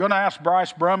Going to ask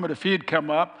Bryce Brummett if he'd come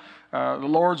up. The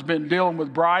Lord's been dealing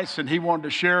with Bryce, and he wanted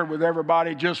to share with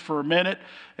everybody just for a minute.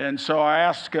 And so I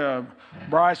asked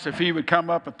Bryce if he would come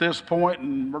up at this point,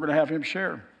 and we're going to have him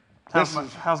share.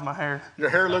 How's my hair? Your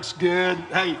hair looks good.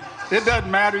 Hey, it doesn't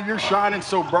matter. You're shining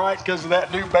so bright because of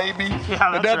that new baby.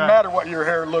 Yeah, it doesn't matter what your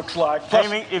hair looks like. Plus,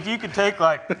 Amy, if you could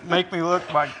make me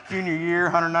look like junior year,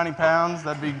 190 pounds,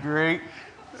 that'd be great.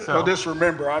 So well, just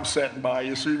remember, I'm sitting by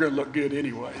you, so you're going to look good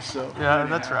anyway. So yeah,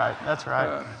 anyhow. That's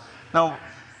right. No,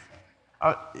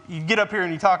 you get up here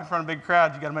and you talk in front of big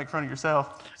crowds, you got to make fun of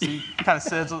yourself. So you kind of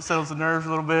settles the nerves a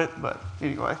little bit. But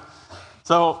anyway,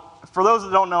 so for those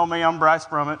that don't know me, I'm Bryce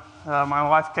Brummett. My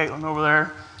wife, Caitlin, over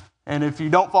there. And if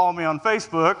you don't follow me on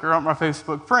Facebook or aren't my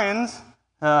Facebook friends,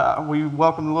 we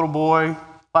welcomed the little boy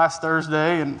last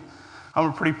Thursday, and I'm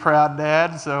a pretty proud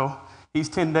dad. So he's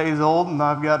 10 days old, and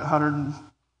I've got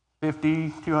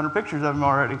 150, 200 pictures of him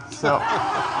already. So,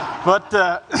 but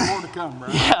more to come,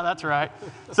 right? Yeah, that's right.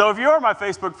 So if you are my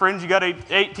Facebook friends, you got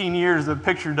 18 years of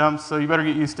picture dumps, so you better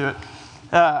get used to it.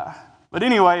 But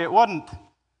anyway,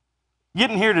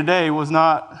 getting here today was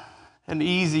not an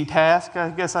easy task, I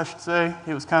guess I should say.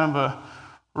 It was kind of a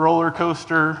roller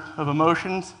coaster of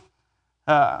emotions.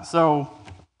 So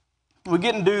we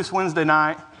get induced Wednesday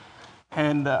night,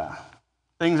 and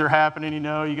things are happening, you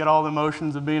got all the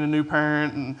emotions of being a new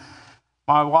parent. And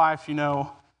my wife,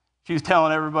 she was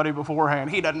telling everybody beforehand,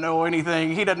 he doesn't know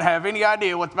anything, he doesn't have any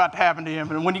idea what's about to happen to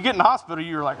him. And when you get in the hospital,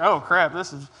 you're like, oh crap,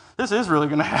 this is really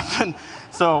going to happen.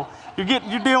 So you're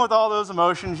dealing with all those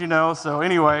emotions, So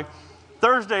anyway,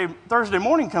 Thursday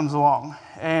morning comes along,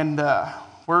 and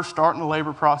we're starting the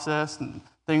labor process, and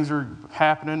things are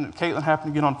happening. And Caitlin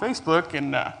happened to get on Facebook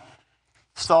and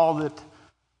saw that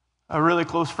a really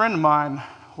close friend of mine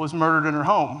was murdered in her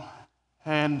home,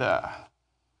 and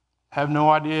have no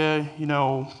idea,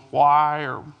 why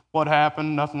or what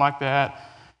happened, nothing like that.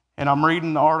 And I'm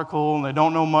reading the article, and they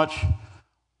don't know much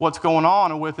what's going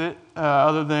on with it,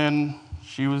 other than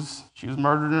she was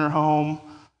murdered in her home.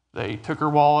 They took her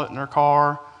wallet and her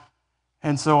car.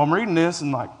 And so I'm reading this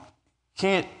and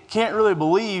can't really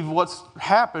believe what's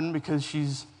happened, because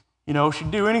she's,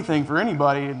 she'd do anything for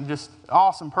anybody and just an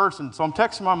awesome person. So I'm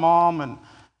texting my mom and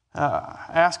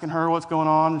asking her what's going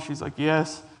on. And she's like,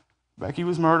 yes, Becky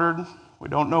was murdered. We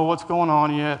don't know what's going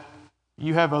on yet.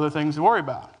 You have other things to worry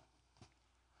about.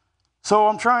 So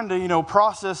I'm trying to,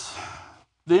 process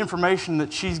the information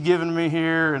that she's given me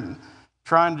here, and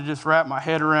trying to just wrap my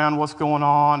head around what's going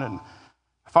on. And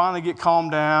I finally get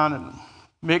calmed down, and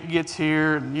Mick gets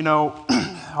here, and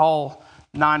all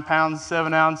 9 pounds,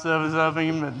 7 ounces of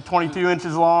him, and 22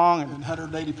 inches long. And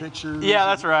 180 pictures. Yeah,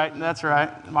 that's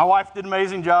right. My wife did an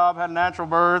amazing job, had a natural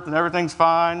birth, and everything's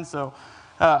fine. So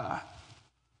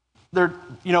the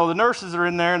nurses are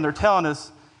in there, and they're telling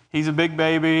us he's a big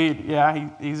baby. Yeah,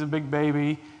 he's a big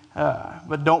baby.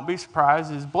 But don't be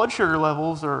surprised, his blood sugar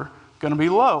levels are going to be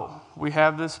low. We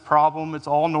have this problem. It's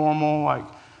all normal.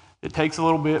 It takes a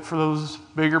little bit for those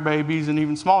bigger babies and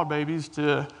even smaller babies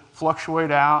to fluctuate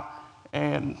out,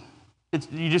 and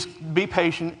you just be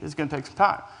patient. It's going to take some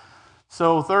time.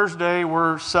 So Thursday,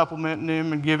 we're supplementing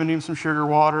him and giving him some sugar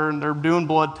water, and they're doing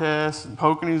blood tests and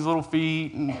poking his little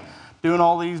feet and doing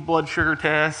all these blood sugar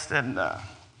tests, and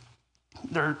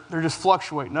they're just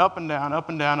fluctuating up and down, up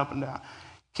and down, up and down.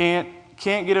 Can't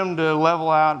get him to level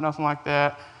out, nothing like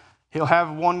that. He'll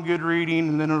have one good reading,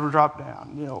 and then it'll drop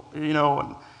down.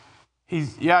 And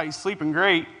he's sleeping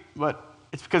great, but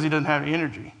it's because he doesn't have any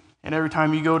energy. And every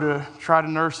time you go to try to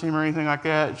nurse him or anything like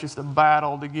that, it's just a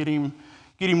battle to get him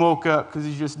woke up, because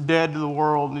he's just dead to the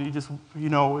world, and it's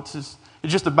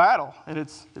just a battle, and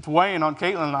it's weighing on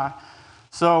Caitlin and I.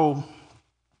 So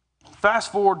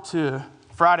fast forward to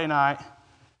Friday night.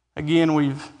 Again,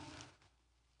 we're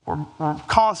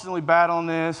constantly battling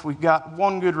this. We've got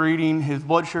one good reading. His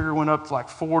blood sugar went up to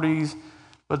 40s,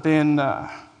 but then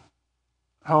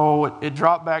it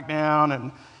dropped back down,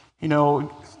 and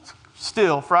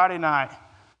still Friday night,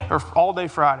 or all day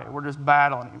Friday, we're just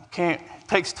battling him. It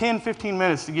takes 10, 15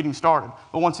 minutes to get him started,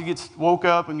 but once he gets woke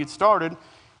up and gets started,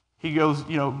 he goes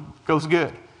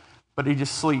good. But he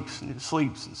just sleeps and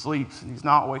sleeps and sleeps, and he's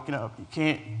not waking up.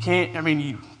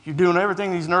 You're doing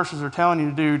everything these nurses are telling you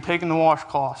to do, taking the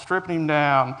washcloth, stripping him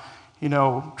down,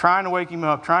 trying to wake him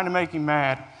up, trying to make him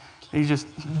mad. He's just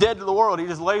dead to the world. He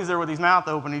just lays there with his mouth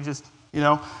open.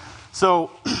 So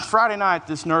Friday night,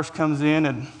 this nurse comes in,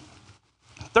 and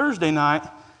Thursday night,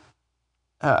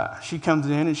 she comes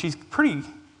in, and she's pretty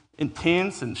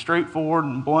intense and straightforward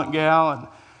and blunt gal, and,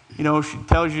 she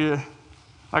tells you,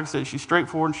 like I said, she's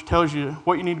straightforward, and she tells you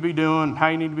what you need to be doing, how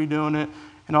you need to be doing it,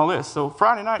 and all this. So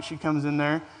Friday night, she comes in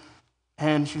there,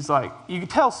 And she's like, you could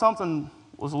tell something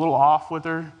was a little off with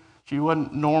her. She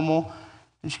wasn't normal.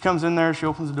 And she comes in there, she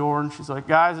opens the door, and she's like,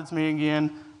 guys, it's me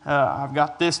again. I've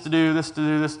got this to do, this to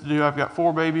do, this to do. I've got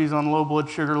 4 babies on low blood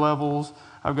sugar levels.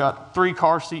 I've got 3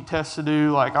 car seat tests to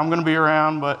do. Like, I'm going to be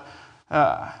around, but,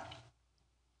 I'm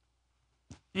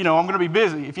going to be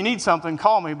busy. If you need something,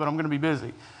 call me, but I'm going to be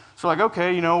busy. So like,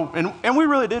 okay, and we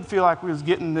really did feel like we was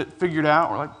getting it figured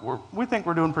out. We're like, we think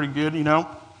we're doing pretty good,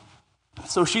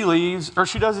 So she leaves, or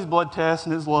she does these blood tests,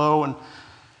 and it's low, and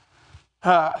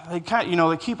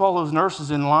they keep all those nurses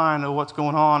in line of what's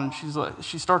going on. And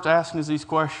she starts asking us these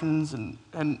questions,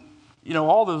 and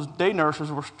all those day nurses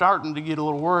were starting to get a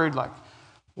little worried, like,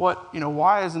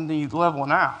 why isn't he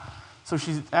leveling out? So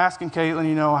she's asking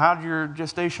Caitlin, how did your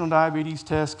gestational diabetes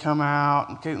test come out?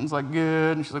 And Caitlin's like,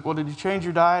 good. And she's like, well, did you change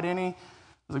your diet any? I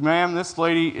was like, ma'am, this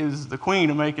lady is the queen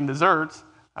of making desserts.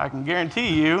 I can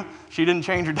guarantee you she didn't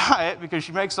change her diet because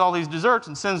she makes all these desserts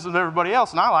and sends them to everybody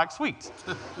else, and I like sweets.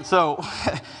 So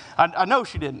I know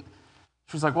she didn't.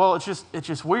 She's like, well, it's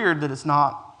just weird that it's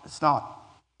not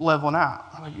leveling out.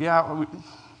 I'm like, yeah,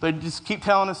 they just keep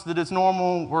telling us that it's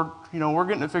normal. We're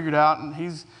getting it figured out, and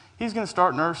he's going to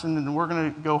start nursing, and we're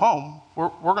going to go home. We're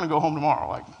going to go home tomorrow.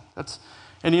 Like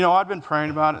and I'd been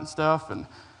praying about it and stuff,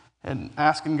 and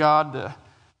asking God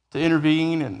to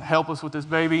intervene and help us with this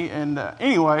baby. And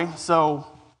anyway, so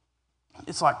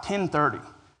it's like 10:30,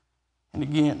 and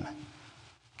again,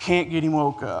 can't get him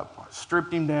woke up. I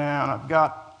stripped him down. I've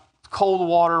got cold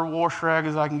water, wash rag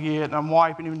as I can get, and I'm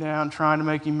wiping him down, trying to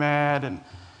make him mad, and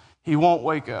he won't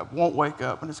wake up,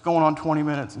 and it's going on 20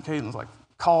 minutes, and Caitlin's like,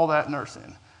 call that nurse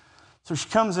in. So she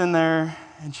comes in there,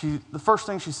 and the first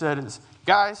thing she said is,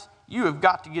 guys, you have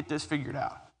got to get this figured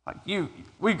out. Like,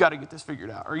 we've got to get this figured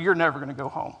out, or you're never going to go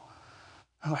home.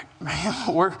 I'm like,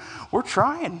 man, we're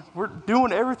trying. We're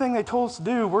doing everything they told us to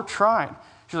do. We're trying.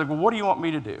 She's like, well, what do you want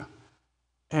me to do?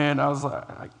 And I was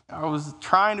like, I was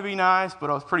trying to be nice, but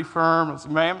I was pretty firm. I was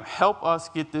like, ma'am, help us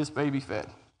get this baby fed.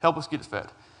 Help us get it fed.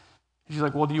 And she's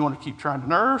like, well, do you want to keep trying to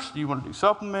nurse? Do you want to do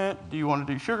supplement? Do you want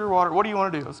to do sugar water? What do you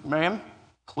want to do? I was like, ma'am,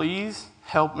 please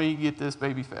help me get this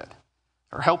baby fed,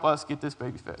 or help us get this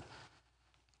baby fed.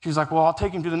 She's like, well, I'll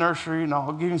take him to the nursery, and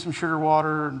I'll give him some sugar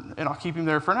water, and I'll keep him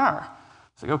there for an hour. I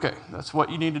was like, okay, that's what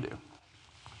you need to do.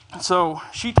 So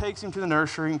she takes him to the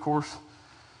nursery, and of course,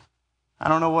 I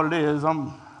don't know what it is.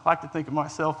 I like to think of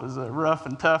myself as a rough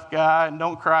and tough guy and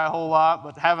don't cry a whole lot,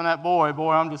 but having that boy,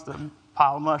 I'm just a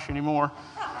pile of mush anymore.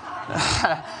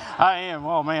 I am.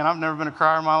 Oh, man, I've never been a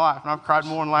crier in my life, and I've cried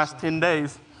more in the last 10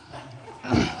 days.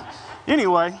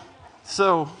 Anyway,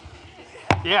 so,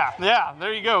 yeah,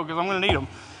 there you go, because I'm going to need them.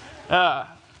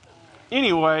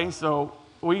 Anyway, so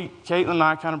Caitlin and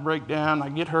I kind of break down. I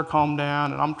get her calmed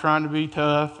down, and I'm trying to be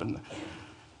tough, and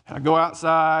I go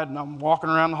outside, and I'm walking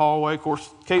around the hallway. Of course,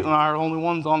 Caitlin and I are the only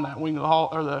ones on that wing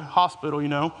of the hospital,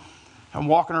 I'm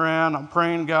walking around, I'm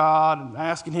praying God and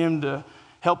asking him to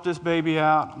help this baby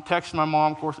out. I'm texting my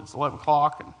mom. Of course, it's 11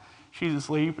 o'clock, and she's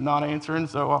asleep and not answering,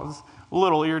 so I was a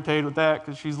little irritated with that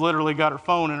because she's literally got her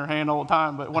phone in her hand all the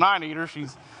time, but when I need her,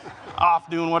 she's off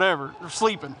doing whatever, or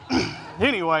sleeping.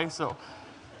 Anyway, so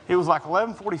it was like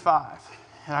 11:45,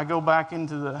 and I go back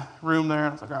into the room there, and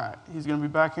I was like, all right, he's going to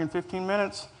be back here in 15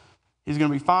 minutes. He's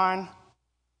going to be fine.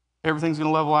 Everything's going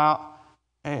to level out,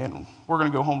 and we're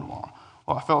going to go home tomorrow.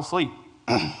 Well, I fell asleep,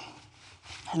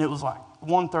 and it was like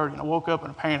 1:30, and I woke up in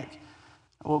a panic.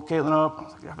 I woke Caitlin up. I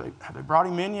was like, have they brought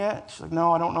him in yet? She's like,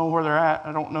 no, I don't know where they're at.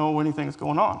 I don't know anything that's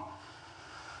going on.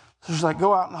 So she's like,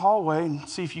 go out in the hallway and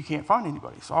see if you can't find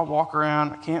anybody. So I walk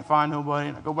around. I can't find nobody.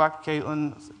 And I go back to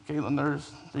Caitlin. I said, Caitlin,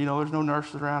 there's no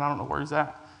nurses around. I don't know where he's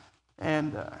at.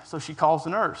 And so she calls the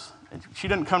nurse. And she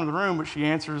didn't come to the room, but she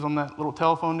answers on that little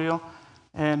telephone deal.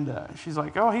 And she's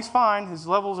like, oh, he's fine. His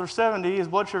levels are 70. His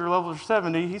blood sugar levels are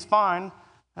 70. He's fine.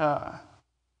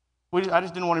 I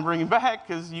just didn't want to bring him back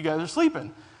because you guys are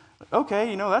sleeping.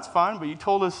 Okay, that's fine, but you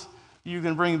told us you were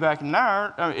going to bring him back in an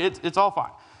hour. I mean, it's all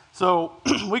fine. So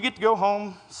we get to go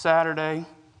home Saturday.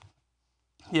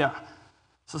 Yeah.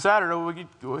 So Saturday,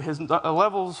 his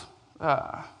levels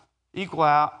equal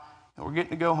out, and we're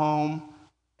getting to go home.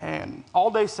 And all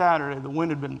day Saturday, the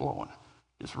wind had been blowing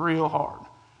just real hard.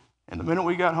 And the minute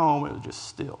we got home, it was just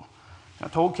still. And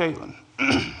I told Caitlin,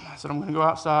 I said, I'm going to go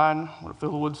outside. I'm going to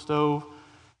fill the wood stove.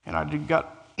 And I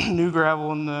got new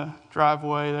gravel in the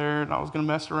driveway there, and I was going to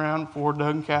mess around before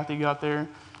Doug and Kathy got there.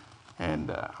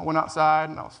 And I went outside,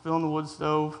 and I was filling the wood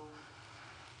stove.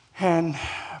 And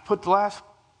I put the last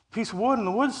piece of wood in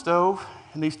the wood stove,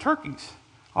 and these turkeys,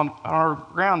 on our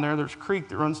ground there's a creek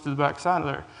that runs through the back side of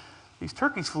there. These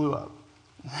turkeys flew up.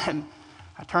 And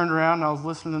I turned around, and I was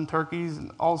listening to them turkeys,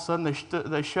 and all of a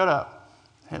sudden they shut up.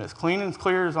 And as clean and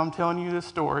clear as I'm telling you this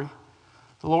story,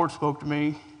 the Lord spoke to me,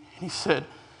 and he said,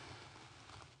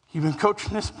 you've been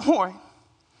coaching this boy,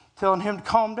 telling him to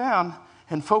calm down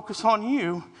and focus on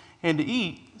you and to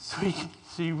eat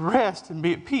so you rest and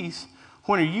be at peace.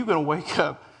 When are you going to wake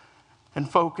up and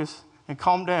focus and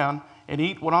calm down and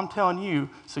eat what I'm telling you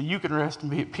so you can rest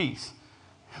and be at peace?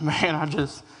 Man,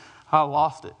 I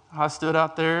lost it. I stood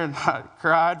out there and I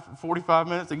cried for 45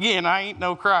 minutes. Again, I ain't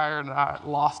no crier, and I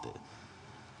lost it.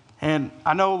 And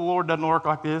I know the Lord doesn't work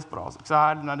like this, but I was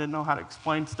excited and I didn't know how to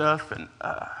explain stuff. And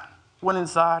went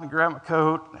inside and grabbed my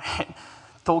coat and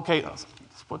told Kate, let's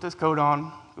put this coat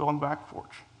on, go on the back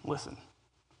porch. Listen.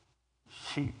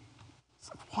 She's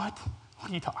like, what? What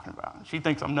are you talking about? She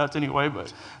thinks I'm nuts anyway,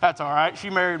 but that's all right.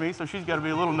 She married me, so she's got to be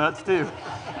a little nuts too.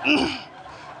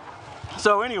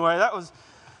 So anyway,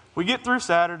 we get through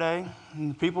Saturday,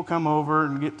 and the people come over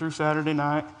and get through Saturday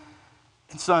night,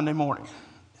 and Sunday morning,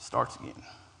 it starts again.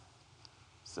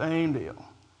 Same deal.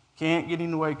 Can't get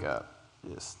him to wake up.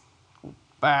 Just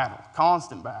battle,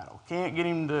 constant battle. Can't get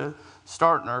him to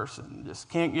start nursing. Just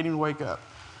can't get him to wake up.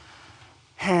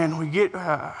 And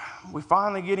we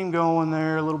finally get him going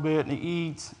there a little bit, and he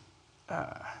eats,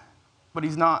 but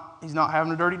he's not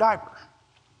having a dirty diaper.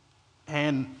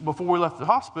 And before we left the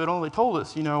hospital, they told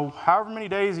us, however many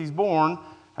days he's born,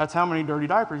 that's how many dirty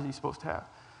diapers he's supposed to have.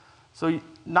 So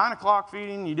 9 o'clock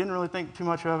feeding, you didn't really think too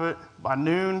much of it. By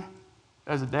noon,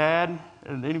 as a dad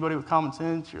and anybody with common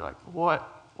sense, you're like,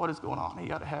 what is going on? He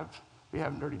got to be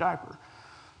having a dirty diaper.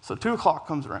 So 2 o'clock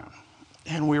comes around,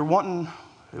 and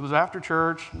it was after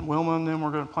church, and Wilma and them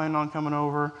were planning on coming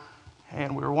over,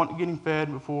 and we were wanting to get him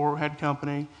fed before we had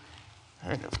company.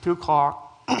 And it was 2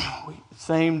 o'clock,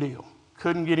 same deal.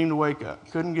 Couldn't get him to wake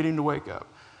up.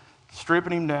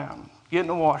 Stripping him down, getting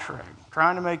a wash rag,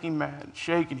 trying to make him mad,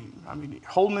 shaking him.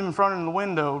 Holding him in front of the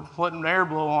window, letting the air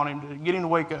blow on him to get him to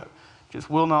wake up. Just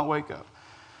will not wake up.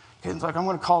 Kaden's like, I'm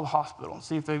going to call the hospital and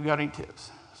see if they've got any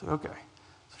tips. I said, okay.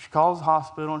 So she calls the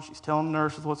hospital, and she's telling the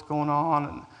nurses what's going on,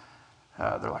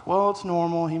 and they're like, well, it's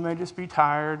normal. He may just be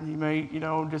tired. He may,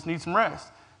 just need some rest.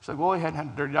 She's like, well, he hadn't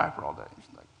had a dirty diaper all day.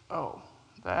 She's like, oh,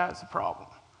 that's a problem.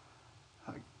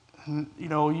 Like,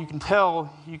 you can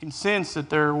tell, you can sense that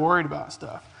they're worried about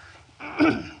stuff.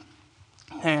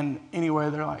 And anyway,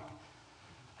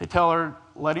 they tell her,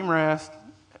 let him rest.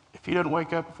 If he doesn't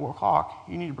wake up at 4 o'clock,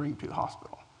 you need to bring him to the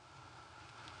hospital.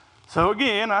 So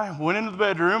again, I went into the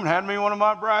bedroom and had me one of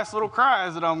my Bryce little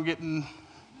cries that I'm getting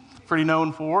pretty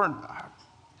known for. And I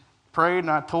prayed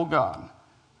and I told God, I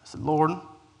said, Lord,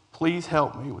 please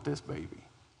help me with this baby.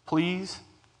 Please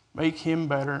make him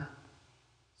better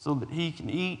so that he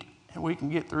can eat and we can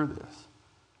get through this.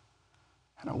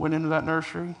 And I went into that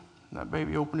nursery, and that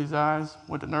baby opened his eyes,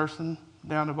 went to nursing,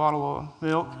 down a bottle of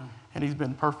milk, and he's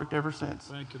been perfect ever since.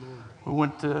 Thank you, Lord. We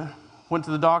went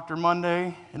to the doctor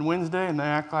Monday and Wednesday, and they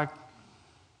act like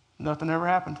nothing ever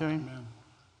happened to him. Amen.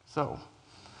 So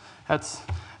that's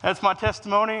my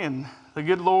testimony, and the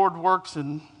good Lord works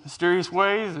in mysterious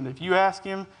ways, and if you ask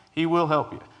him, he will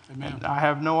help you. Amen. And I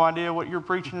have no idea what you're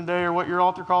preaching today or what your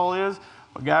altar call is,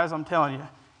 but guys, I'm telling you,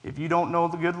 if you don't know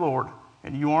the good Lord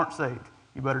and you aren't saved,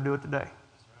 you better do it today.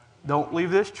 Don't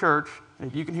leave this church.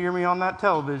 If you can hear me on that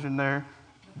television there,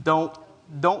 don't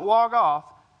log off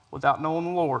without knowing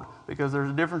the Lord, because there's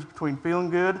a difference between feeling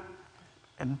good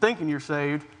and thinking you're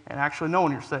saved and actually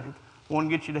knowing you're saved. One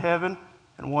gets you to heaven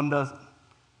and one doesn't.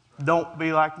 Don't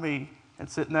be like me and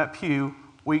sit in that pew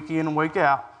week in and week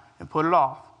out and put it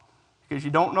off, because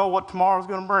you don't know what tomorrow's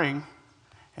going to bring.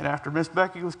 And after Miss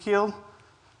Becky was killed,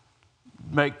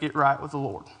 make it right with the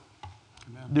Lord.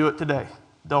 Amen. Do it today.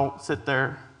 Don't sit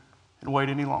there and wait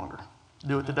any longer.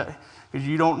 Do it today, because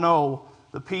you don't know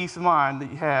the peace of mind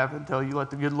that you have until you let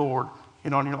the good Lord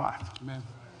in on your life. Amen.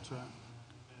 That's right.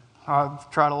 I've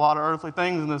tried a lot of earthly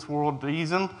things in this world to ease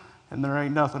them, and there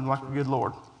ain't nothing like the good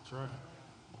Lord. That's right.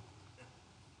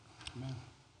 Amen.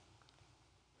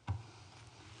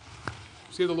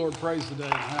 See the Lord praise today in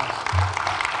the house.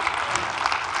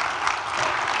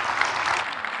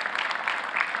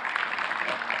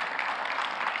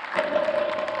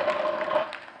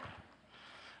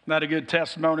 Not a good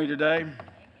testimony today.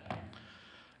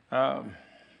 I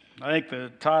think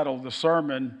the title of the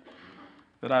sermon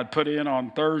that I'd put in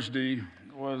on Thursday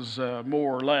was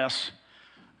more or less,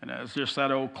 and it's just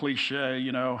that old cliche,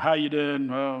 how you doing?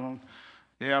 Well,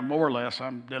 yeah, more or less,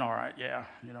 I'm doing all right. Yeah,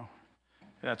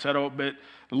 that's that old bit.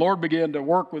 The Lord began to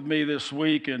work with me this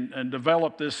week and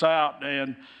develop this out,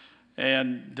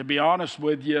 and to be honest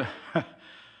with you,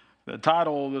 the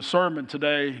title of the sermon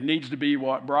today needs to be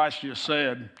what Bryce just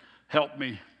said: help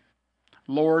me.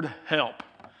 Lord, help.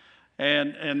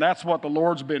 And that's what the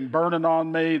Lord's been burning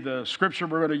on me. The scripture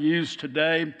we're going to use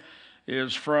today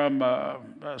is from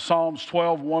Psalms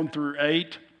 12, 1 through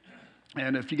 8.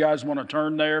 And if you guys want to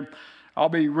turn there, I'll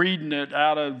be reading it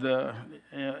out of the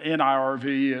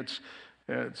NIRV.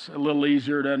 It's a little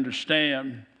easier to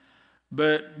understand.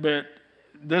 But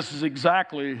this is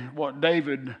exactly what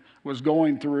David was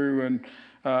going through.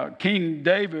 And King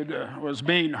David was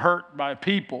being hurt by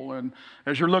people. And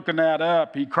as you're looking that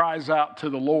up, he cries out to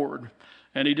the Lord.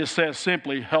 And he just says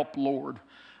simply, "Help, Lord.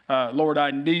 Lord,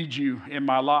 I need you in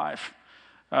my life."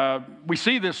 We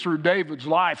see this through David's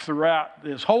life, throughout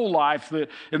his whole life, that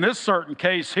in this certain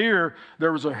case here,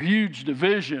 there was a huge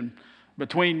division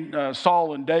between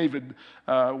Saul and David.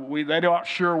 They're not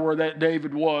sure where that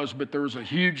David was, but there was a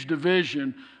huge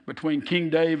division between King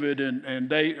David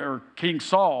or King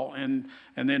Saul and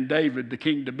then David, the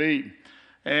king to be.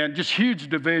 And just huge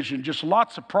division, just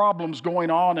lots of problems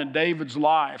going on in David's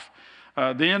life.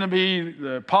 The enemy,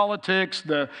 the politics,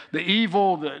 the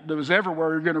evil that was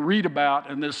everywhere you're going to read about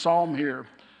in this psalm here.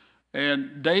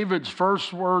 And David's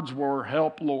first words were,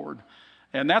 "Help, Lord."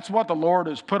 And that's what the Lord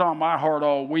has put on my heart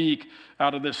all week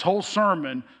out of this whole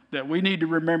sermon, that we need to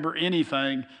remember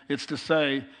anything, it's to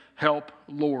say, "Help,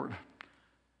 Lord."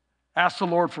 Ask the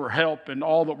Lord for help in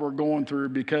all that we're going through,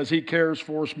 because he cares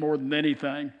for us more than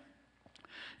anything.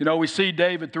 You know, we see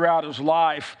David throughout his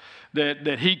life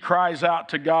that he cries out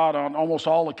to God on almost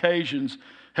all occasions,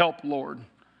 "Help, Lord."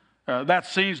 That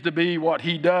seems to be what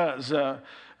he does.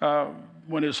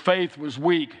 When his faith was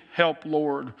weak, "Help,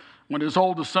 Lord." When his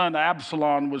oldest son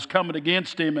Absalom was coming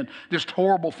against him and just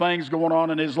horrible things going on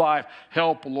in his life,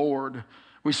 "Help, Lord."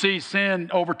 We see sin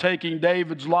overtaking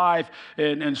David's life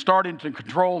and starting to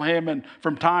control him. And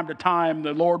from time to time,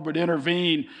 the Lord would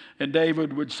intervene and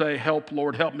David would say, "Help,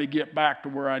 Lord, help me get back to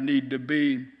where I need to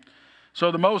be."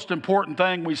 So the most important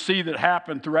thing we see that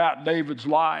happened throughout David's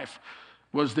life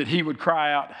was that he would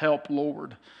cry out, "Help,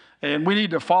 Lord." And we need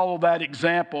to follow that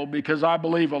example, because I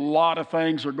believe a lot of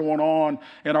things are going on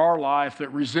in our life that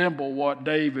resemble what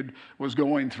David was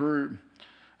going through.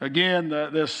 Again,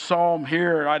 this psalm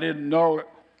here, I didn't know it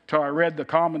till I read the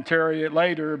commentary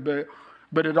later,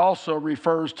 but it also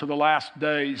refers to the last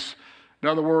days. In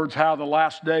other words, how the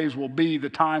last days will be,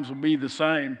 the times will be the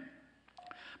same.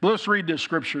 But let's read this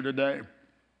scripture today.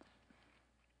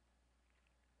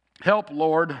 "Help,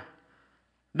 Lord.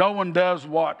 No one does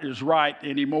what is right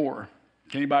anymore."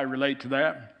 Can anybody relate to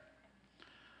that?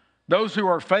 "Those who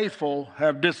are faithful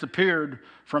have disappeared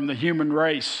from the human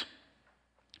race.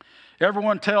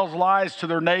 Everyone tells lies to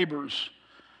their neighbors.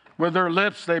 With their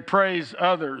lips they praise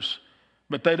others,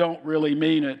 but they don't really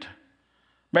mean it.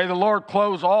 May the Lord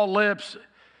close all lips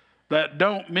that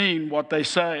don't mean what they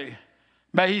say.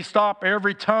 May he stop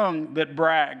every tongue that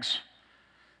brags.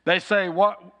 They say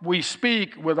what we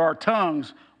speak with our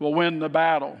tongues will win the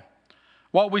battle.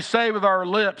 What we say with our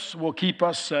lips will keep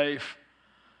us safe.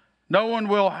 No one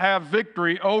will have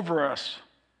victory over us.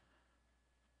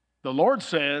 The Lord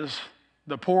says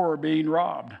the poor are being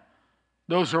robbed.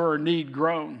 Those who are in need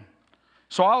groan.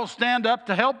 So I will stand up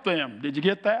to help them." Did you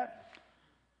get that?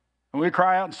 And we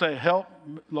cry out and say, "Help,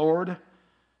 Lord."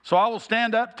 So I will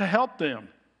stand up to help them.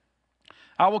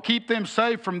 I will keep them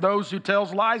safe from those who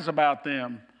tells lies about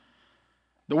them.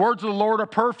 The words of the Lord are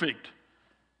perfect.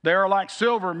 They are like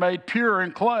silver made pure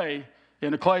in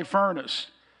a clay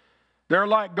furnace. They're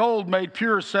like gold made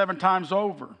pure 7 times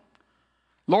over.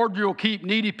 Lord, you'll keep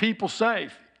needy people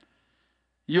safe.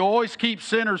 You always keep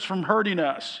sinners from hurting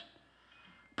us.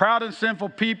 Proud and sinful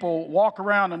people walk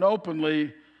around and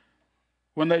openly,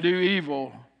 when they do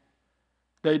evil,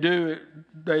 they do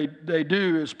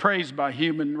is praised by the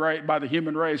human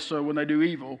race. So when they do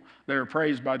evil, they are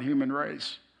praised by the human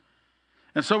race.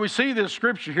 And so we see this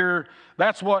scripture here.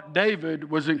 That's what David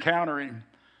was encountering.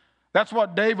 That's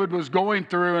what David was going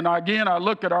through. And again, I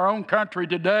look at our own country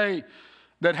today,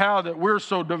 that we're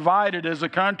so divided as a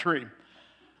country.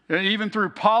 And even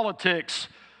through politics,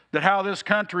 that how this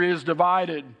country is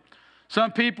divided.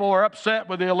 Some people are upset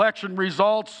with the election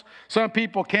results. Some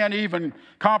people can't even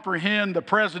comprehend the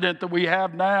president that we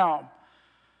have now.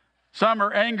 Some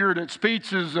are angered at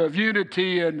speeches of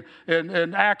unity and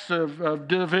acts of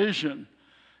division.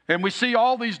 And we see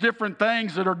all these different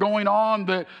things that are going on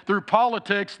through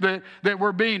politics, that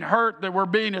we're being hurt, that we're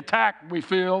being attacked, we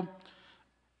feel.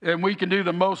 And we can do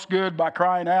the most good by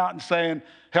crying out and saying,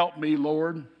 "Help me,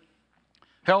 Lord.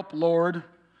 Help, Lord.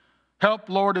 Help,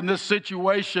 Lord, in this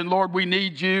situation. Lord, we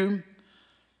need you."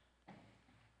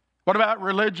 What about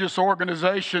religious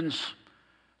organizations?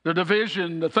 The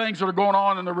division, the things that are going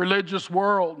on in the religious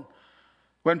world.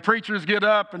 When preachers get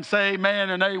up and say amen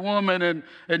and a woman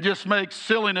and just make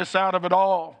silliness out of it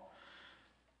all.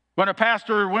 When a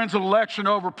pastor wins an election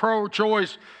over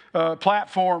pro-choice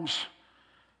platforms,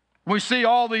 we see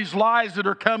all these lies that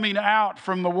are coming out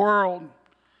from the world.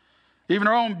 Even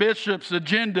our own bishop's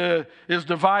agenda is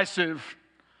divisive.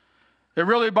 It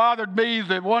really bothered me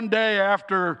that one day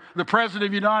after the President of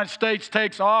the United States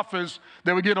takes office,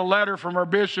 that we get a letter from our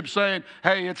bishop saying,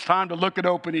 hey, it's time to look at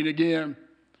opening again.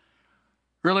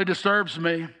 Really disturbs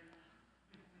me.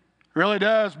 Really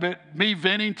does, but me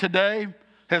venting today,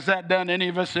 has that done any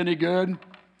of us any good?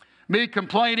 Me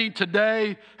complaining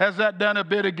today, has that done a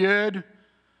bit of good?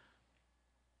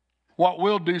 What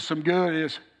will do some good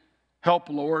is help,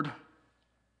 Lord.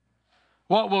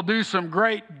 What will do some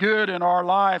great good in our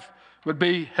life would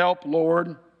be help,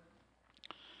 Lord.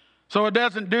 So it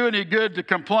doesn't do any good to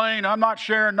complain. I'm not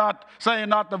saying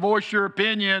not to voice your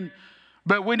opinion,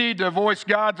 but we need to voice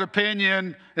God's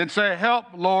opinion and say, help,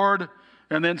 Lord,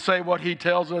 and then say what He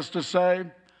tells us to say.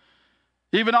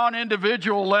 Even on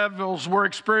individual levels, we're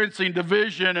experiencing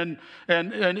division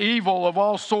and evil of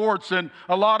all sorts, and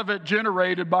a lot of it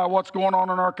generated by what's going on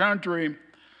in our country.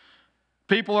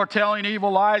 People are telling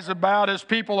evil lies about us.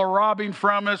 People are robbing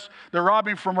from us. They're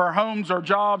robbing from our homes, our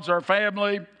jobs, our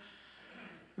family.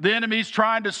 The enemy's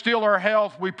trying to steal our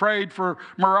health. We prayed for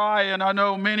Mariah, and I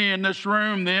know many in this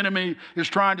room, the enemy is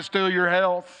trying to steal your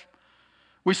health.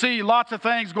 We see lots of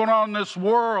things going on in this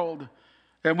world,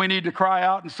 and we need to cry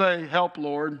out and say, help,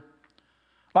 Lord.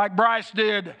 Like Bryce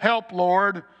did, help,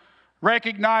 Lord.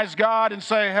 Recognize God and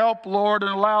say, help, Lord,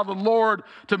 and allow the Lord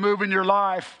to move in your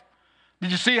life. Did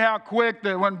you see how quick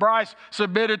that when Bryce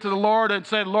submitted to the Lord and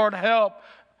said, Lord, help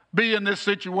be in this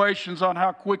situations, on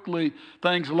how quickly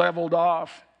things leveled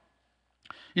off?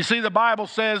 You see, the Bible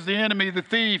says the enemy, the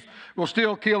thief, will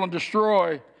steal, kill, and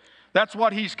destroy. That's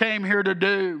what he's came here to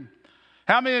do.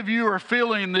 How many of you are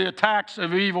feeling the attacks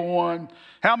of evil one?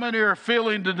 How many are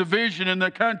feeling the division in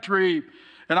the country?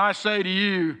 And I say to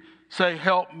you, say,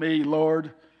 help me,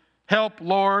 Lord. Help,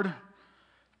 Lord.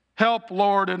 Help,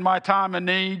 Lord, in my time of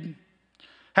need.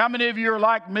 How many of you are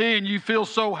like me and you feel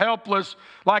so helpless,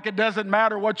 like it doesn't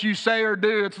matter what you say or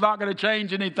do, it's not going to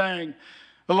change anything?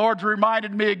 The Lord's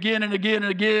reminded me again and again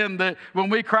and again that when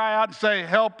we cry out and say,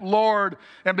 help, Lord,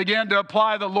 and begin to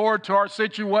apply the Lord to our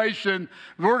situation,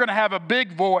 we're going to have a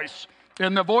big voice.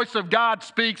 And the voice of God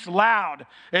speaks loud,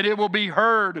 and it will be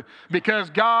heard, because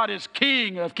God is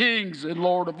King of kings and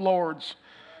Lord of lords.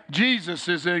 Jesus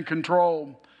is in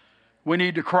control. We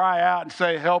need to cry out and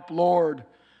say, help, Lord.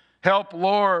 Help,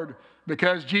 Lord,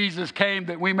 because Jesus came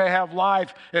that we may have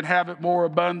life and have it more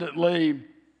abundantly.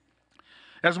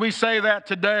 As we say that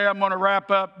today, I'm going to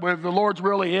wrap up with, the Lord's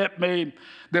really hit me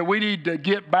that we need to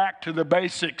get back to the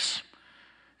basics.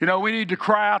 You know, we need to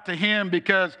cry out to Him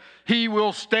because He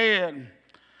will stand.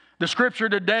 The scripture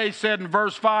today said in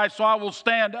verse 5, so I will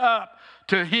stand up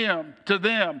to him, to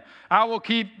them. I will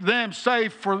keep them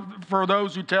safe for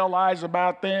those who tell lies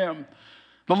about them.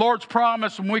 The Lord's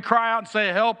promise, when we cry out and say,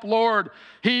 help, Lord,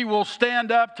 He will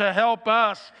stand up to help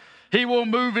us. He will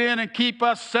move in and keep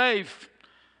us safe.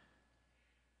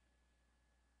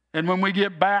 And when we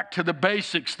get back to the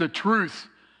basics, the truth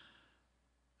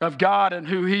of God and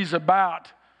who He's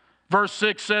about, verse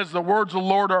 6 says, the words of the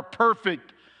Lord are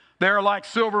perfect. They are like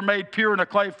silver made pure in a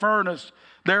clay furnace.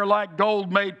 They are like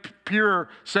gold made pure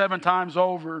 7 times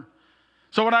over.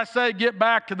 So when I say get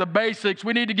back to the basics,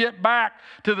 we need to get back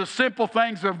to the simple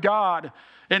things of God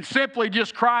and simply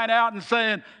just crying out and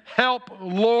saying, help,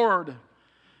 Lord.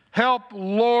 Help,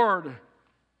 Lord.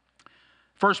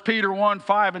 1 Peter 1,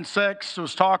 5 and 6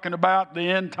 was talking about the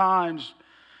end times.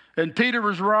 And Peter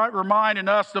was reminding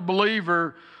us, the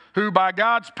believer, who by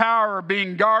God's power are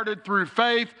being guarded through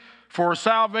faith for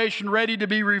salvation ready to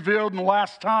be revealed in the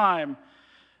last time.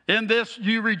 In this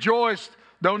you rejoiced,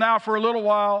 though now for a little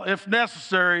while, if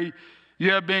necessary,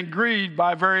 you have been grieved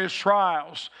by various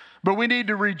trials. But we need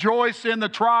to rejoice in the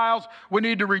trials. We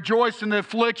need to rejoice in the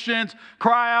afflictions.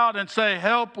 Cry out and say,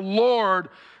 help, Lord.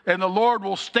 And the Lord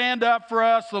will stand up for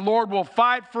us. The Lord will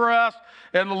fight for us.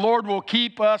 And the Lord will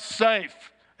keep us safe.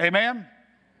 Amen?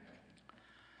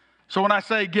 So when I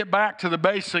say get back to the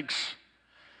basics,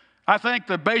 I think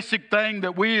the basic thing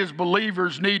that we as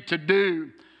believers need to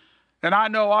do, and I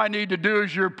know I need to do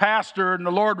as your pastor, and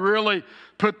the Lord really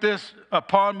put this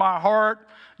upon my heart.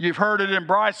 You've heard it in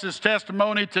Bryce's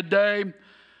testimony today.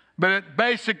 But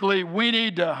basically, we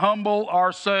need to humble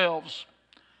ourselves.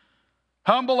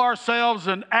 Humble ourselves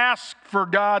and ask for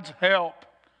God's help.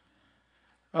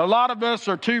 A lot of us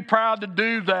are too proud to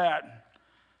do that.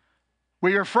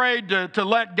 We are afraid to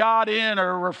let God in,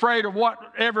 or we're afraid of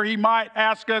whatever He might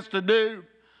ask us to do.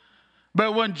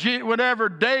 But whenever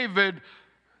David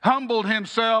humbled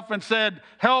himself and said,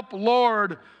 help,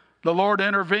 Lord, the Lord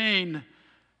intervened.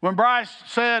 When Bryce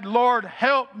said, Lord,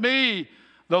 help me,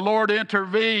 the Lord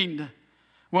intervened.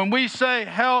 When we say,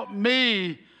 help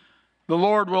me, the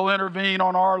Lord will intervene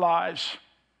on our lives.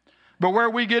 But where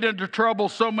we get into trouble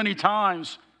so many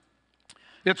times,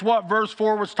 it's what verse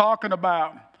 4 was talking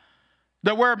about.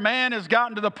 That where man has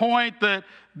gotten to the point that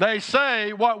they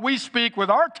say what we speak with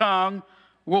our tongue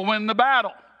will win the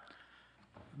battle.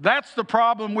 That's the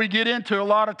problem we get into a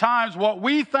lot of times. What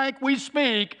we think we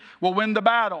speak will win the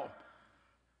battle.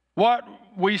 What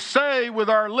we say with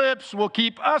our lips will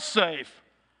keep us safe.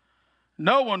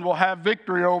 No one will have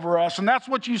victory over us. And that's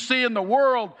what you see in the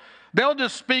world. They'll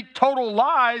just speak total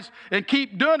lies and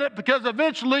keep doing it because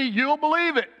eventually you'll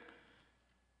believe it.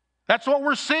 That's what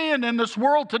we're seeing in this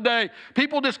world today.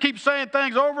 People just keep saying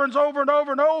things over and over and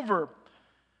over and over.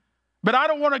 But I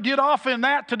don't want to get off in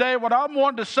that today. What I'm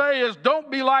wanting to say is don't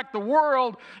be like the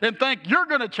world and think you're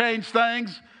going to change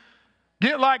things.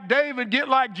 Get like David, get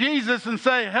like Jesus and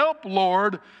say, help,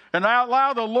 Lord, and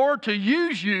allow the Lord to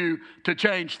use you to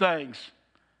change things.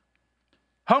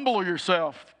 Humble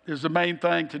yourself is the main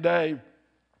thing today.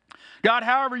 God,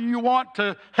 however you want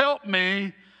to help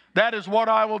me, that is what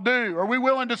I will do. Are we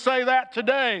willing to say that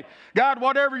today? God,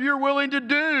 whatever you're willing to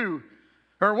do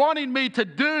or wanting me to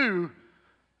do,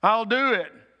 I'll do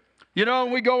it. You know,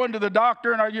 when we go into the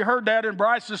doctor, and you heard that in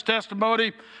Bryce's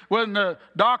testimony, when the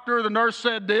doctor or the nurse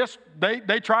said this,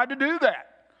 they tried to do that.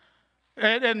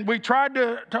 And we tried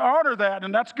to honor that,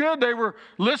 and that's good. They were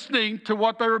listening to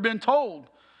what they were being told.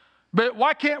 But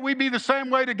why can't we be the same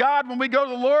way to God when we go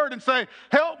to the Lord and say,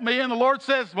 help me, and the Lord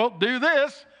says, well, do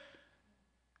this.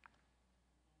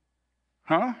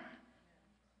 Huh?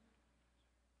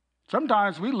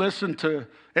 Sometimes we listen to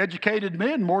educated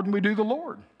men more than we do the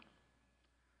Lord.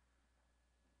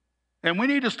 And we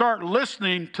need to start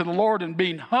listening to the Lord and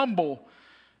being humble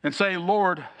and saying,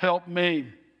 Lord, help me.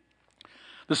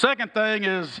 The second thing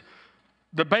is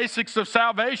the basics of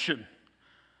salvation.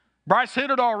 Bryce hit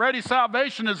it already.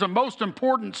 Salvation is the most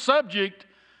important subject,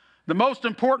 the most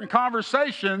important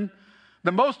conversation,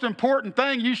 the most important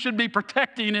thing you should be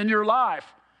protecting in your life.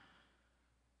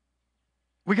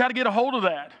 We got to get a hold of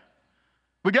that.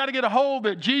 We got to get a hold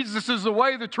that Jesus is the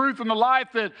way, the truth, and the life,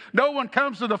 that no one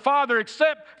comes to the Father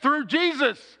except through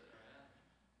Jesus.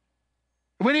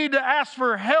 We need to ask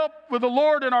for help with the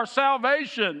Lord in our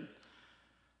salvation.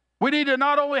 We need to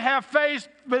not only have faith,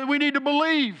 but we need to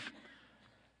believe.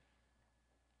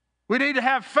 We need to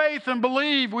have faith and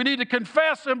believe. We need to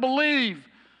confess and believe.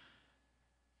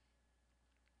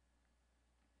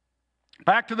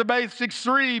 Back to the basics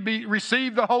 3,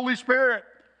 receive the Holy Spirit.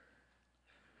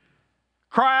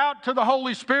 Cry out to the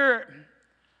Holy Spirit.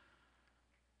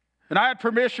 And I had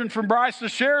permission from Bryce to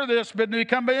share this, but he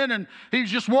come in and he was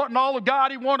just wanting all of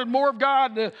God. He wanted more of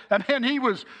God. And then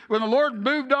when the Lord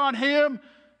moved on him,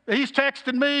 he's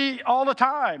texting me all the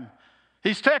time.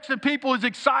 He's texting people. He's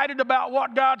excited about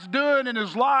what God's doing in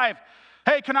his life.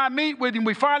 Hey, can I meet with him?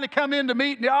 We finally come in to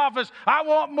meet in the office. I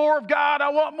want more of God.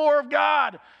 I want more of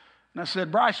God. And I said,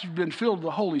 Bryce, you've been filled with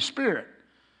the Holy Spirit.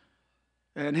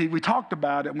 And we talked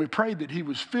about it, and we prayed that he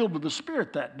was filled with the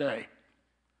Spirit that day.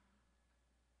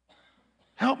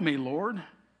 Help me, Lord.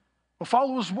 Well,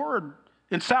 follow his word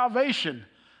in salvation.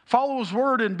 Follow his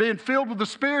word in being filled with the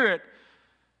Spirit.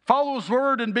 Follow his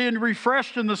word in being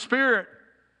refreshed in the Spirit.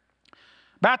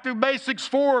 Back to basics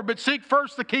 4, but seek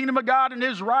first the kingdom of God and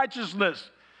his righteousness.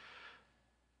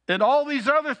 And all these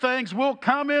other things will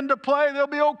come into play. They'll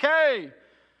be okay.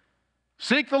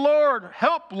 Seek the Lord.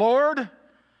 Help, Lord.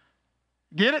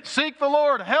 Get it? Seek the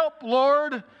Lord. Help,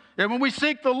 Lord. And when we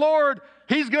seek the Lord,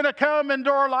 he's going to come into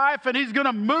our life and he's going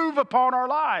to move upon our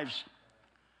lives.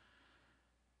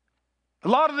 A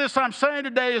lot of this I'm saying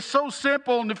today is so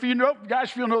simple. And if you guys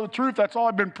feel know the truth, that's all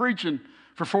I've been preaching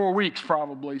for 4 weeks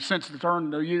probably since the turn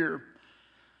of the year.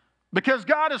 Because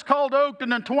God has called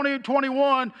Oakton in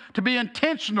 2021 to be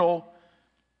intentional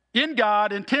in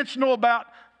God, intentional about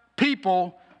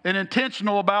people, and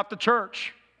intentional about the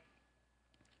church.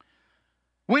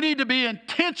 We need to be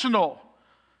intentional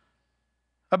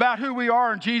about who we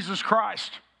are in Jesus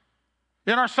Christ,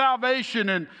 in our salvation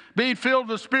and being filled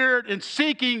with the Spirit and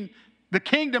seeking the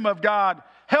kingdom of God.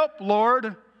 Help,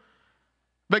 Lord.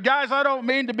 But guys, I don't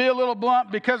mean to be a little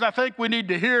blunt because I think we need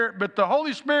to hear it, but the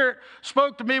Holy Spirit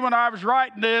spoke to me when I was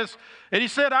writing this, and he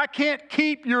said, I can't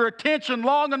keep your attention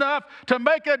long enough to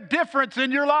make a difference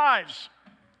in your lives.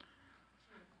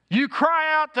 You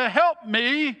cry out to help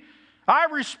me, I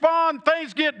respond,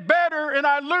 things get better, and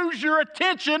I lose your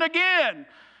attention again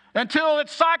until it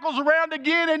cycles around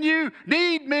again and you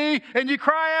need me and you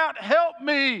cry out, help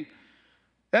me.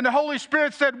 And the Holy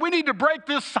Spirit said, we need to break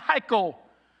this cycle.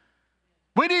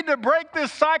 We need to break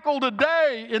this cycle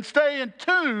today and stay in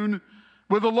tune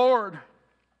with the Lord.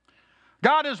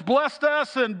 God has blessed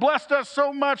us and blessed us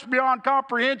so much beyond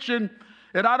comprehension,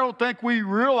 and I don't think we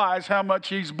realize how much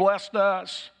He's blessed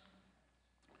us.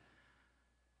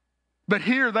 But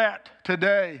hear that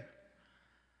today.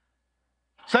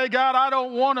 Say, God, I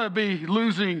don't want to be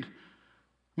losing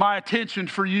my attention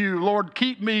for you. Lord,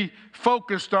 keep me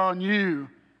focused on you.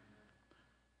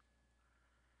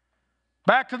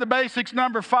 Back to the basics,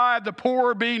 number 5, the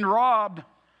poor are being robbed.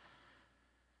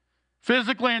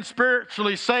 Physically and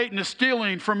spiritually, Satan is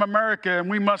stealing from America, and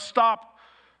we must stop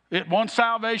it one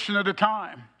salvation at a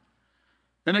time.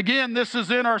 And again, this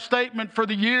is in our statement for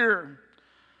the year.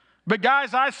 But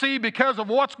guys, I see because of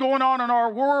what's going on in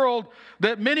our world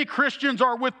that many Christians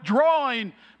are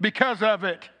withdrawing because of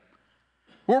it.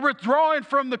 We're withdrawing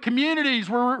from the communities.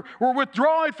 We're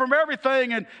withdrawing from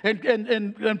everything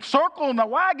and circling the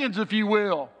wagons, if you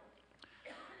will.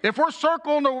 If we're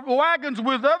circling the wagons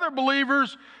with other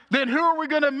believers, then who are we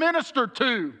going to minister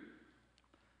to?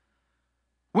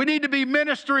 We need to be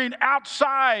ministering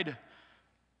outside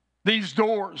these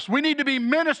doors. We need to be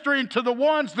ministering to the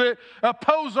ones that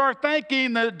oppose our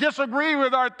thinking, that disagree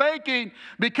with our thinking,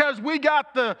 because we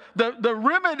got the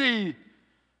remedy,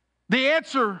 the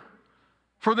answer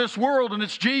for this world, and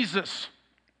it's Jesus.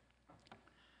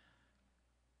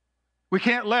 We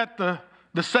can't let the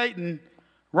Satan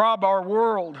rob our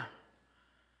world.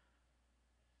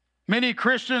 Many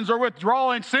Christians are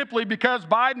withdrawing simply because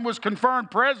Biden was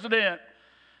confirmed president.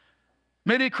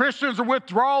 Many Christians are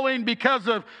withdrawing because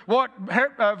of what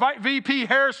VP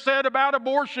Harris said about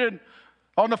abortion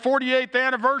on the 48th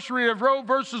anniversary of Roe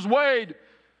versus Wade.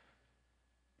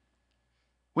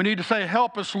 We need to say,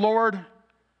 help us, Lord.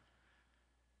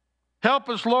 Help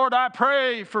us, Lord. I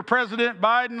pray for President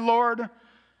Biden, Lord.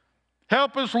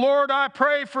 Help us, Lord. I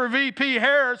pray for VP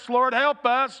Harris, Lord. Help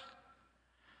us.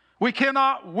 We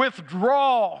cannot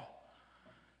withdraw.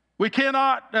 We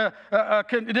cannot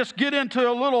just get into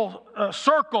a little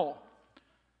circle.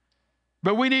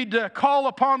 But we need to call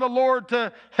upon the Lord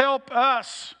to help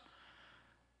us.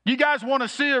 You guys want to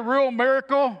see a real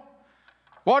miracle?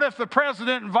 What if the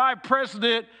president and vice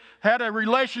president had a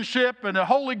relationship and a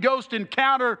Holy Ghost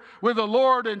encounter with the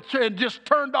Lord and just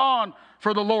turned on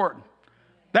for the Lord?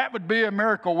 That would be a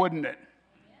miracle, wouldn't it?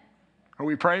 Are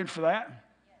we praying for that?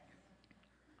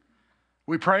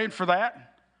 We praying for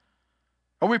that?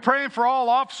 Are we praying for all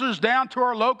officers down to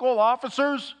our local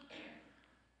officers?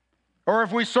 Or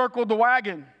have we circled the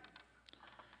wagon?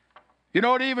 You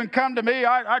know, it even come to me,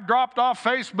 I dropped off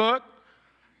Facebook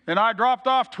and I dropped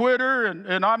off Twitter,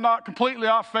 and I'm not completely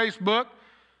off Facebook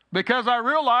because I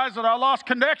realized that I lost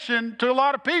connection to a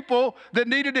lot of people that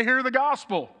needed to hear the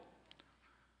gospel.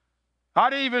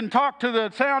 I'd even talked to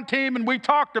the sound team, and we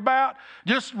talked about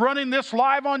just running this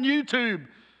live on YouTube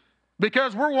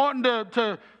because we're wanting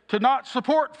to not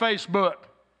support Facebook.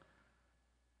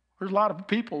 There's a lot of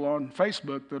people on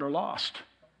Facebook that are lost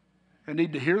and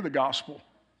need to hear the gospel.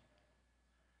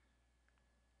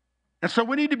 And so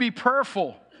we need to be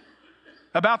prayerful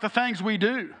about the things we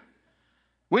do.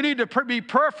 We need to be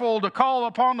prayerful to call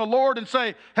upon the Lord and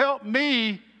say, help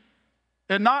me,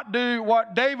 and not do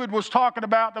what David was talking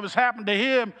about that was happening to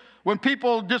him when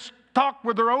people just talk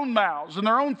with their own mouths and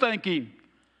their own thinking.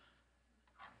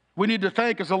 We need to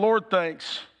think as the Lord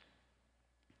thinks.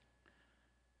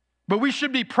 But we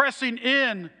should be pressing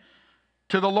in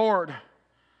to the Lord.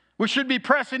 We should be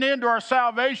pressing into our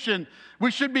salvation.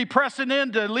 We should be pressing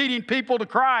into leading people to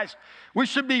Christ. We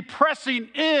should be pressing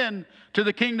in to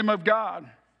the kingdom of God.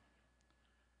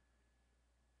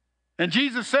 And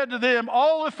Jesus said to them,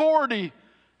 all authority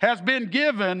has been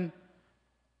given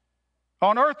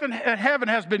on earth and heaven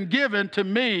has been given to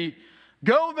me.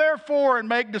 Go therefore and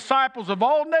make disciples of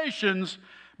all nations,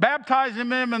 baptizing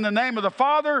them in the name of the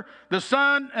Father, the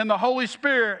Son, and the Holy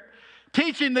Spirit,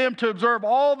 teaching them to observe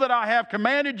all that I have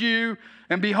commanded you,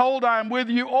 and behold, I am with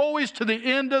you always to the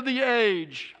end of the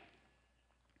age.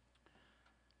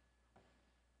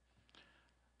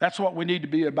 That's what we need to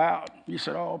be about. You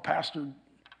said, oh, Pastor,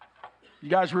 you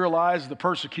guys realize the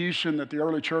persecution that the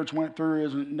early church went through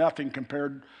isn't nothing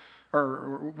compared,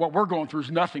 or what we're going through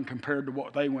is nothing compared to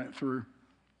what they went through.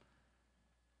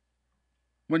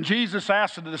 When Jesus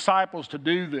asked the disciples to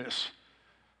do this,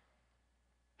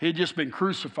 he had just been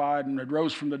crucified and had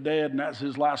rose from the dead, and that's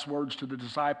his last words to the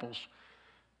disciples.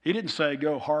 He didn't say,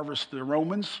 go harvest the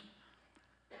Romans.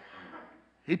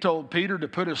 He told Peter to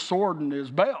put his sword in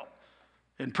his belt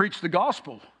and preach the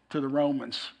gospel to the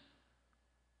Romans.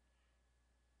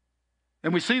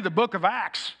 And we see the book of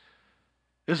Acts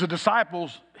as the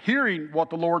disciples hearing what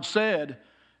the Lord said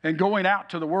and going out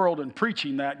to the world and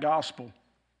preaching that gospel.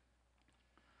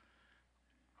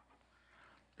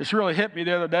 This really hit me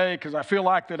the other day because I feel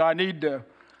like that I need to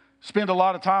spend a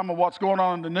lot of time on what's going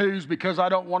on in the news because I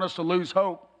don't want us to lose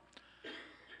hope.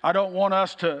 I don't want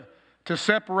us to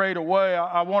separate away.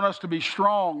 I want us to be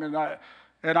strong.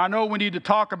 And I know we need to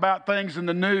talk about things in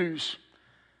the news.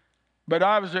 But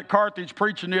I was at Carthage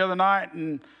preaching the other night,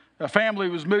 and a family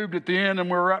was moved at the end, and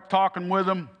we were up talking with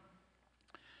them.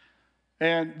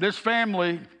 And this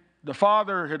family, the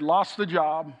father had lost the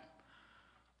job.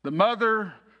 The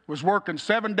mother was working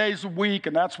 7 days a week,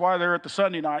 and that's why they're at the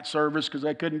Sunday night service, because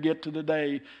they couldn't get to the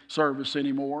day service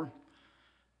anymore.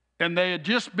 And they had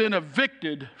just been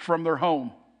evicted from their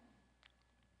home.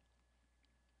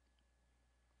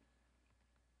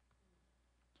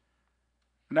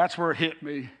 And that's where it hit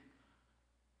me.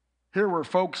 Here we're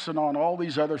focusing on all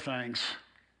these other things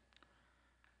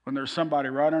when there's somebody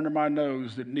right under my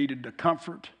nose that needed the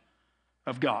comfort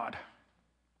of God,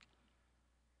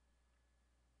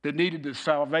 that needed the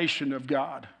salvation of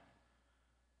God,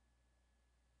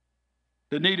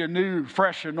 that need a new,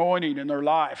 fresh anointing in their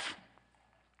life,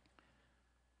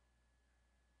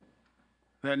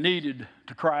 that needed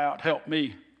to cry out, help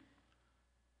me,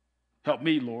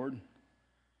 Lord.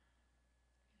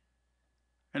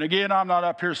 And again, I'm not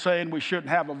up here saying we shouldn't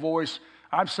have a voice.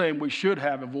 I'm saying we should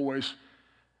have a voice,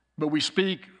 but we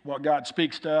speak what God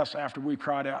speaks to us after we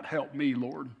cried out, help me,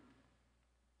 Lord.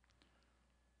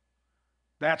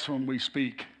 That's when we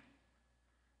speak.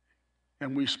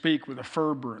 And we speak with a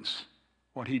fervence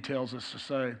what he tells us to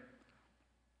say.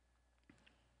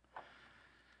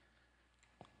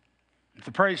 If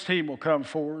the praise team will come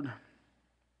forward.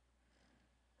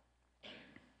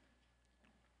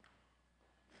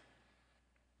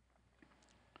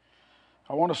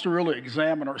 I want us to really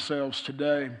examine ourselves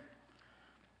today.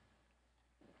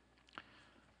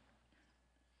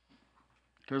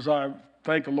 Because I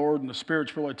thank the Lord and the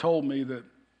Spirit's really told me that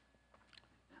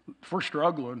if we're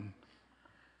struggling,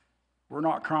 we're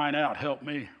not crying out, help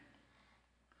me.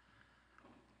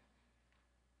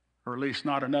 Or at least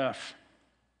not enough.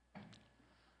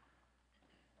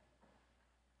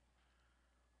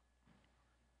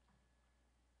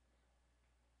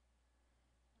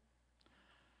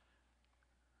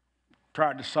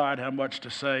 Try to decide how much to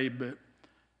say, but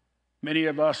many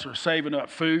of us are saving up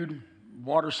food,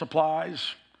 water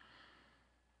supplies,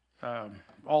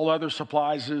 all other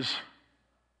supplies.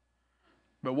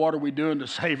 But what are we doing to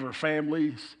save our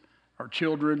families, our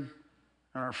children,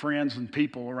 and our friends and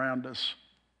people around us?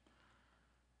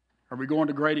 Are we going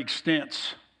to great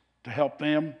extents to help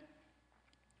them?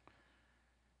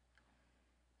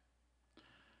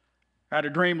 I had a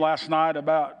dream last night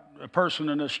about a person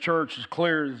in this church as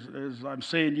clear as I'm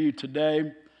seeing you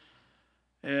today.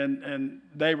 And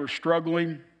they were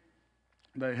struggling.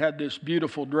 They had this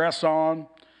beautiful dress on,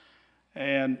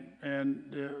 and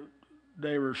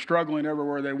they were struggling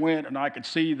everywhere they went, and I could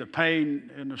see the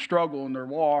pain and the struggle in their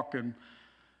walk, and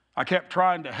I kept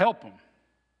trying to help them.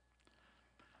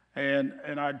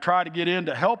 And I'd try to get in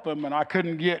to help them, and I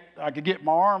could get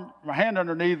my hand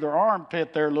underneath their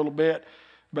armpit there a little bit,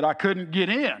 but I couldn't get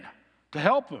in to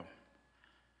help them.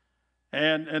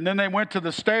 And then they went to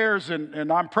the stairs,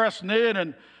 and I'm pressing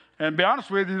in, and be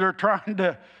honest with you, they're trying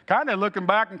to, kind of looking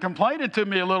back and complaining to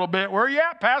me a little bit. Where are you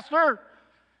at, Pastor?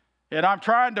 And I'm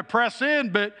trying to press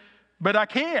in, but I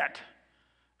can't.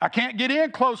 I can't get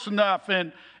in close enough,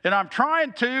 and I'm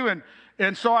trying to,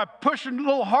 and so I push a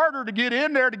little harder to get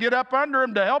in there, to get up under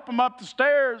them, to help them up the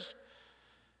stairs.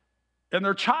 And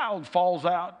their child falls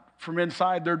out from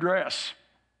inside their dress.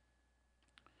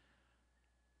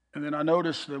 And then I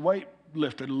noticed the weight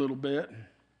lifted a little bit.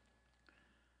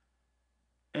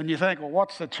 And you think, well,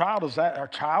 what's the child? Is that our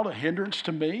child a hindrance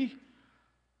to me?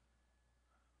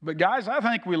 But guys, I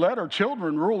think we let our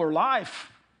children rule our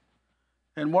life.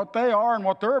 And what they are and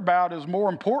what they're about is more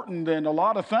important than a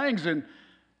lot of things. And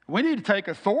we need to take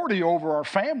authority over our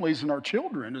families and our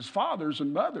children as fathers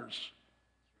and mothers.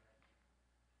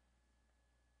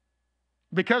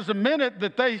 Because the minute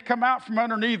that they come out from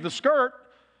underneath the skirt,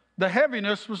 the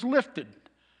heaviness was lifted.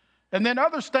 And then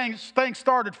other things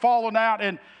started falling out,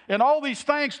 and all these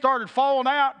things started falling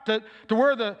out to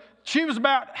where she was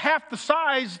about half the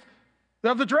size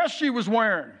of the dress she was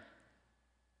wearing.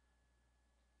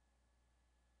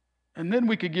 And then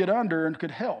we could get under and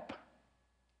could help.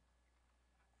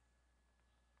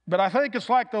 But I think it's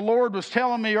like the Lord was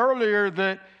telling me earlier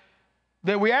that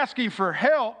we ask Him for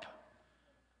help,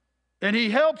 and He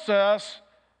helps us,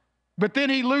 but then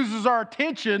He loses our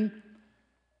attention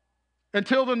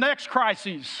until the next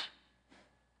crisis.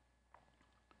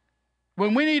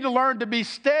 When we need to learn to be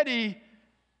steady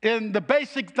in the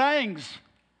basic things.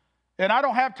 And I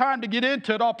don't have time to get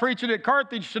into it. I'll preach it at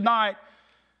Carthage tonight.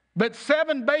 But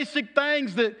 7 basic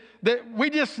things that we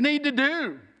just need to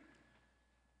do.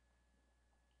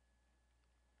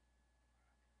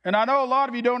 And I know a lot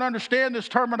of you don't understand this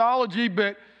terminology,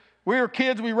 but we were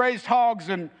kids, we raised hogs,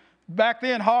 and back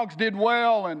then hogs did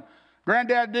well. And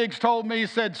Granddad Diggs told me, he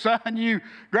said, son, you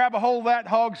grab a hold of that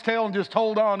hog's tail and just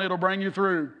hold on, it'll bring you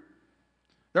through.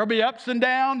 There'll be ups and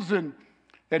downs, and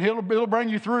it'll bring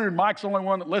you through. And Mike's the only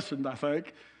one that listened, I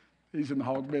think. He's in the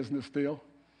hog business still.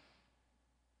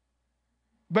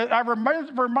 But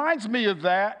it reminds me of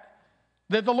that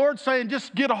the Lord's saying,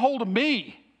 just get a hold of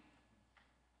me.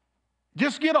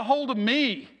 Just get a hold of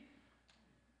me.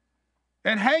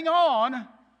 And hang on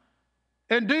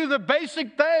and do the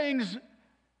basic things,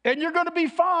 and you're going to be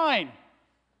fine.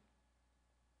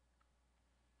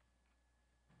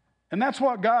 And that's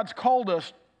what God's called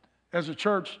us as a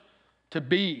church to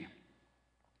be.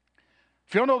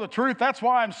 If you'll know the truth, that's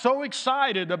why I'm so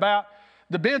excited about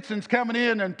the Bensons coming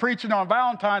in and preaching on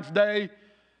Valentine's Day,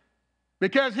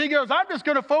 because he goes, I'm just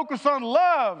going to focus on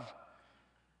love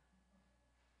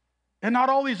and not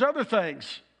all these other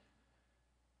things.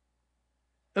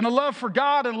 And the love for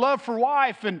God and love for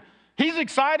wife. And he's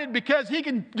excited because he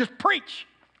can just preach.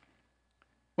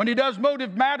 When he does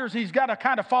Motive Matters, he's got to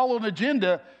kind of follow an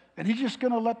agenda, and he's just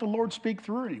going to let the Lord speak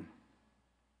through him.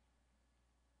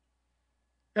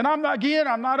 And I'm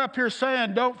not up here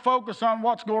saying don't focus on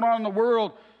what's going on in the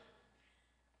world.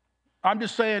 I'm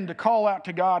just saying to call out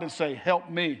to God and say, help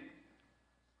me.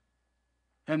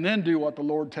 And then do what the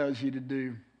Lord tells you to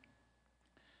do.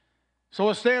 So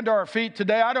let's stand to our feet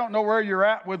today. I don't know where you're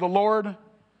at with the Lord,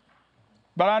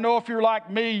 but I know if you're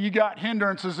like me, you got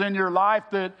hindrances in your life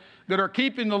that are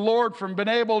keeping the Lord from being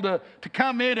able to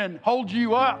come in and hold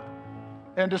you up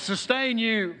and to sustain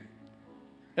you.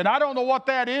 And I don't know what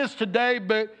that is today,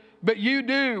 but you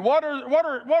do.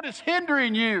 What is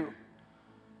hindering you?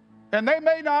 And they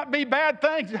may not be bad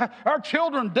things. Our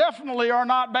children definitely are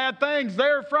not bad things.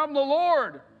 They're from the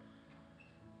Lord.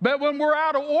 But when we're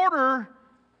out of order,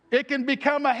 it can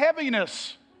become a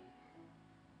heaviness.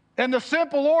 And the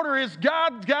simple order is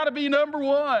God's got to be number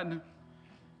one.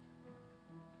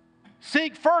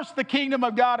 Seek first the kingdom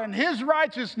of God and His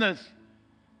righteousness,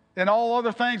 and all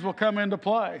other things will come into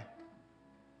play.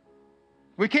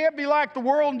 We can't be like the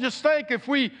world and just think if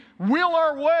we will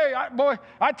our way.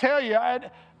 I tell you,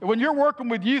 when you're working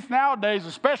with youth nowadays,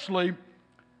 especially,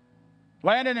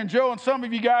 Landon and Joe and some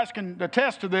of you guys can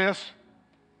attest to this,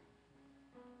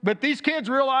 but these kids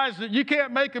realize that you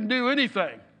can't make them do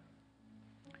anything.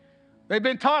 They've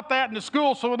been taught that in the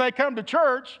school, so when they come to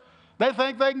church, they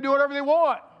think they can do whatever they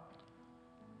want.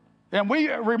 And we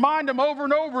remind them over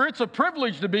and over, it's a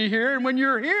privilege to be here, and when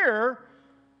you're here,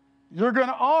 you're going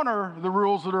to honor the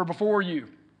rules that are before you.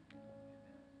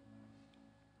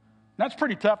 That's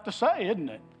pretty tough to say, isn't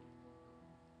it?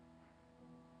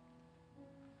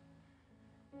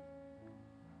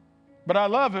 But I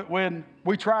love it when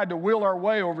we tried to will our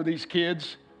way over these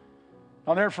kids.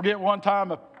 I'll never forget one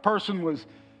time a person was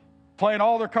playing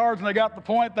all their cards and they got the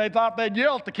point, they thought they'd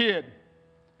yell at the kid.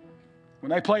 When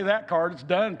they play that card, it's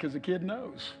done because the kid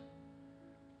knows.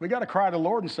 We got to cry to the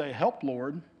Lord and say, help,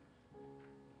 Lord.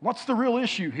 What's the real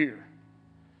issue here?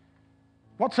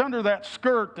 What's under that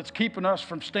skirt that's keeping us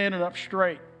from standing up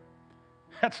straight?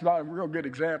 That's not a real good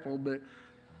example,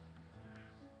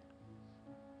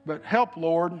 but help,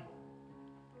 Lord.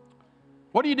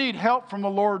 What do you need help from the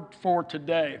Lord for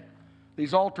today?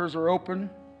 These altars are open.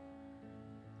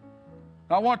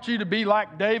 I want you to be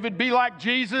like David, be like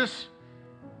Jesus.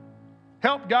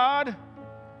 Help God.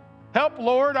 Help,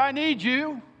 Lord, I need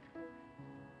you.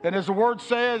 And as the word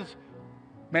says,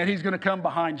 man, He's going to come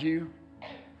behind you.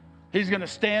 He's going to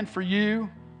stand for you,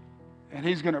 and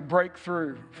He's going to break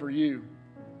through for you.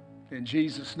 In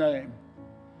Jesus' name.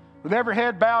 With every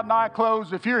head bowed and eye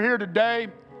closed, if you're here today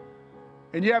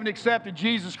and you haven't accepted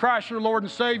Jesus Christ, your Lord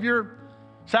and Savior,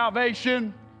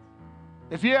 salvation,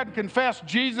 if you hadn't confessed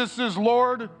Jesus as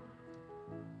Lord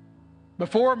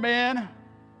before men,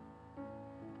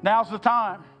 now's the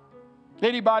time.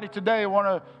 Anybody today want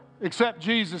to accept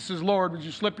Jesus as Lord? Would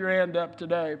you slip your hand up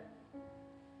today?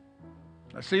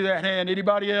 I see that hand.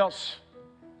 Anybody else?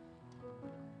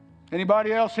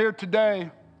 Anybody else here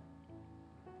today?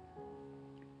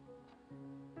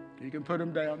 You can put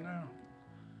them down now.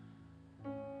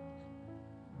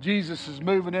 Jesus is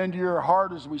moving into your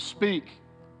heart as we speak.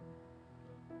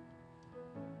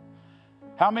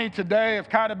 How many today have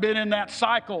kind of been in that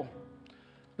cycle?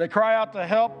 They cry out to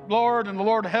help, Lord, and the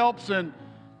Lord helps, and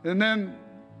then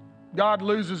God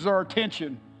loses our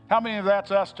attention. How many of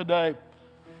that's us today?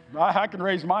 I can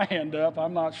raise my hand up.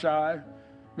 I'm not shy.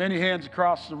 Many hands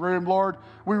across the room, Lord.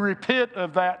 We repent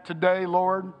of that today,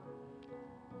 Lord.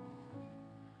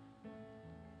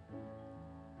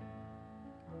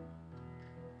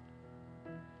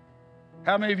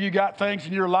 How many of you got things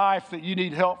in your life that you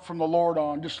need help from the Lord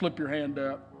on? Just slip your hand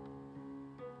up.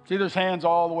 See, there's hands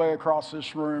all the way across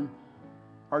this room.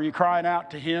 Are you crying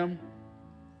out to Him?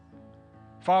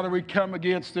 Father, we come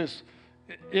against this,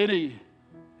 any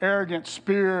arrogant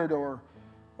spirit or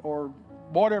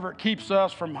whatever it keeps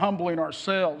us from humbling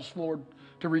ourselves, Lord,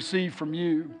 to receive from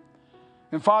you.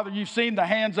 And Father, you've seen the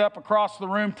hands up across the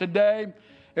room today.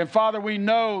 And Father, we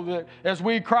know that as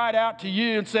we cried out to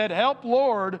you and said, help,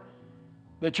 Lord,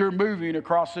 that you're moving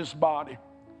across this body.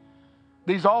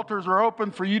 These altars are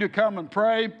open for you to come and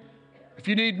pray. If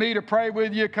you need me to pray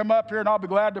with you, come up here and I'll be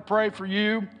glad to pray for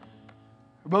you.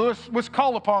 But let's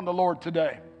call upon the Lord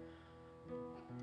today.